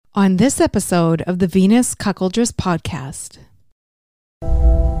on this episode of the Venus Cuckoldress podcast.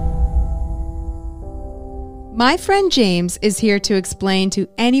 My friend James is here to explain to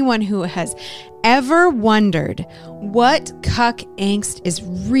anyone who has ever wondered what cuck angst is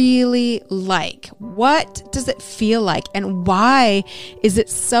really like. What does it feel like? And why is it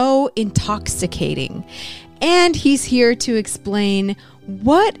so intoxicating? And he's here to explain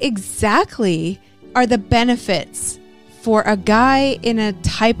what exactly are the benefits for a guy in a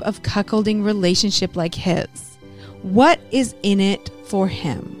type of cuckolding relationship like his. What is in it for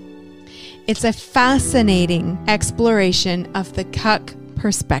him? It's a fascinating exploration of the cuck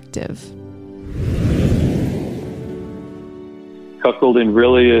perspective. Cuckolding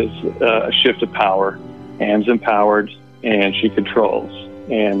really is a shift of power. Anne's empowered and she controls.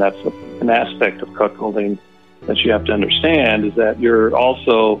 And that's an aspect of cuckolding that you have to understand, is that you're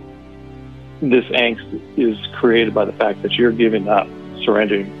also, this angst is created by the fact that you're giving up,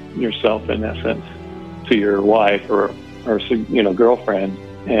 surrendering yourself in essence to your wife or girlfriend,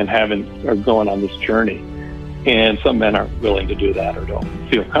 and going on this journey. And some men aren't willing to do that or don't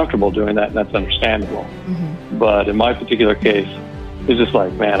feel comfortable doing that, and that's understandable. Mm-hmm. But in my particular case, it's just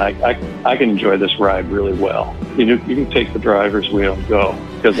like, man, I can enjoy this ride really well. You can take the driver's wheel and go,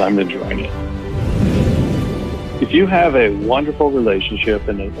 because I'm enjoying it. If you have a wonderful relationship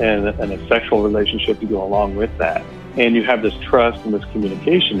and a sexual relationship to go along with that, and you have this trust and this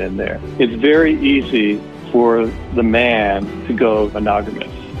communication in there, it's very easy for the man to go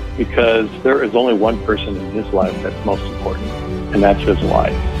monogamous, because there is only one person in his life that's most important, and that's his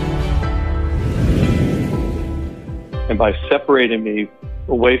wife. And by separating me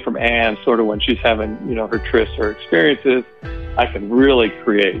away from Anne, sort of when she's having, her trysts or experiences, I can really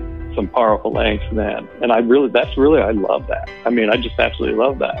create some powerful angst then. And I love that. I just absolutely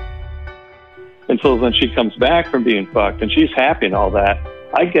love that. And so when she comes back from being fucked and she's happy and all that,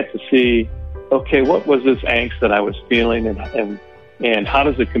 I get to see, okay, what was this angst that I was feeling, and how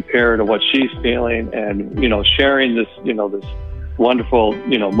does it compare to what she's feeling, and, sharing this, this wonderful,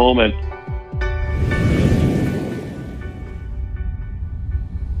 moment.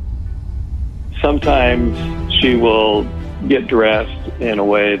 Sometimes she will get dressed in a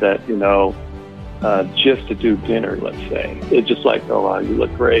way that, just to do dinner, let's say. It's just like, oh, wow, you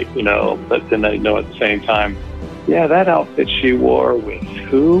look great, but then at the same time, yeah, that outfit she wore with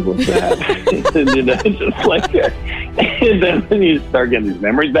who was that? and just like that. And then you start getting these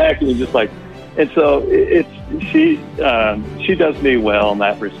memories back, and you're just like, and so she does me well in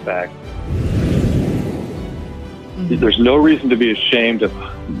that respect. Mm-hmm. There's no reason to be ashamed of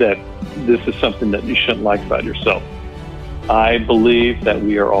that. This is something that you shouldn't like about yourself. I believe that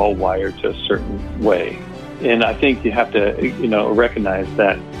we are all wired to a certain way. And I think you have to, recognize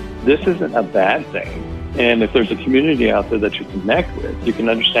that this isn't a bad thing. And if there's a community out there that you connect with, you can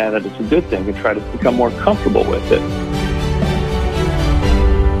understand that it's a good thing and try to become more comfortable with it.